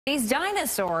These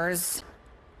dinosaurs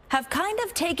have kind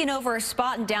of taken over a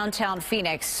spot in downtown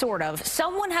Phoenix, sort of.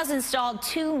 Someone has installed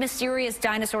two mysterious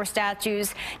dinosaur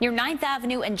statues near 9th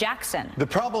Avenue and Jackson. The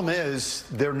problem is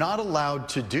they're not allowed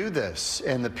to do this,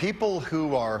 and the people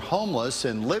who are homeless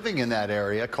and living in that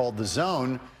area called the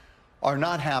Zone are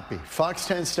not happy. Fox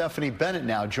 10's Stephanie Bennett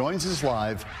now joins us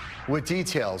live with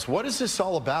details. What is this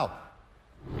all about?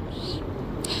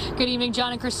 Good evening,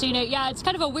 John and Christina. Yeah, it's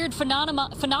kind of a weird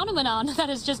phenomenon that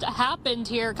has just happened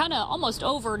here, kind of almost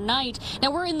overnight.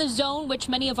 Now, we're in the Zone, which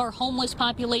many of our homeless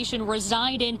population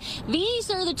reside in. These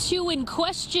are the two in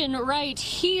question right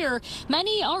here.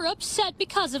 Many are upset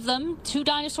because of them. Two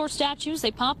dinosaur statues,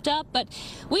 they popped up, but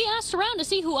we asked around to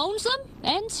see who owns them,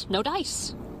 and no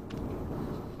dice.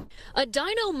 A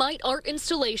dynamite art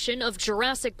installation of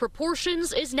Jurassic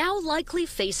proportions is now likely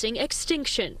facing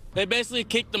extinction. They basically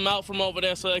kicked them out from over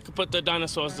there so they could put the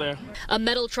dinosaurs there. A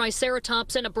metal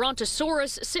triceratops and a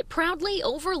brontosaurus sit proudly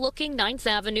overlooking 9th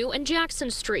Avenue and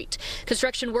Jackson Street.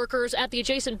 Construction workers at the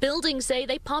adjacent building say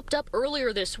they popped up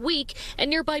earlier this week, and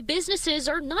nearby businesses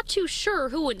are not too sure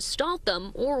who installed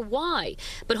them or why.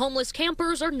 But homeless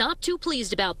campers are not too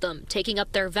pleased about them, taking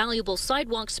up their valuable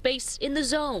sidewalk space in the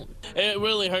Zone. It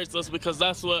really hurts us because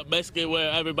that's basically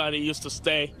where everybody used to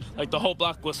stay. Like the whole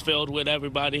block was filled with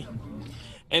everybody.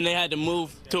 And they had to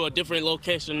move to a different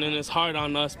location, and it's hard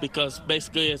on us because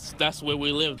basically that's where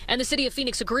we live. And the city of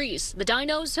Phoenix agrees. The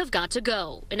dinos have got to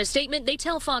go. In a statement, they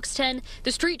tell Fox 10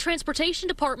 the Street Transportation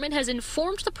Department has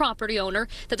informed the property owner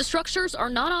that the structures are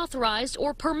not authorized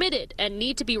or permitted and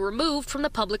need to be removed from the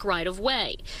public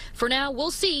right-of-way. For now,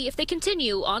 we'll see if they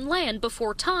continue on land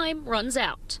before time runs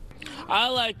out.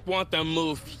 I want them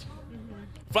moved.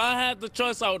 If I had the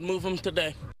choice, I would move them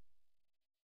today.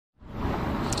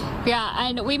 Yeah,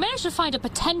 and we managed to find a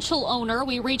potential owner.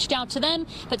 We reached out to them,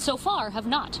 but so far have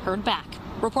not heard back.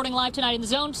 Reporting live tonight in the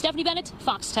Zone, Stephanie Bennett,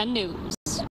 Fox 10 News.